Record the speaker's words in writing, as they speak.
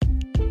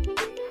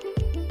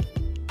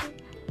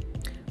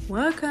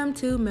Welcome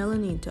to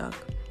Melanin Talk,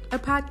 a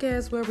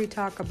podcast where we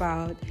talk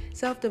about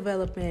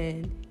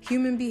self-development,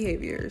 human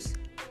behaviors,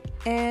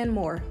 and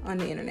more on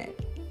the internet.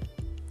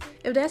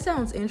 If that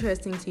sounds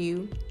interesting to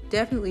you,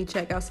 definitely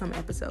check out some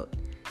episode.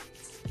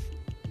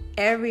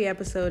 Every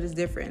episode is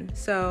different,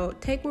 so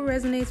take what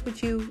resonates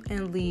with you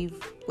and leave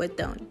what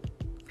don't.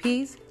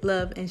 Peace,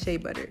 love, and shea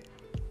butter.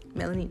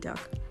 Melanin Talk.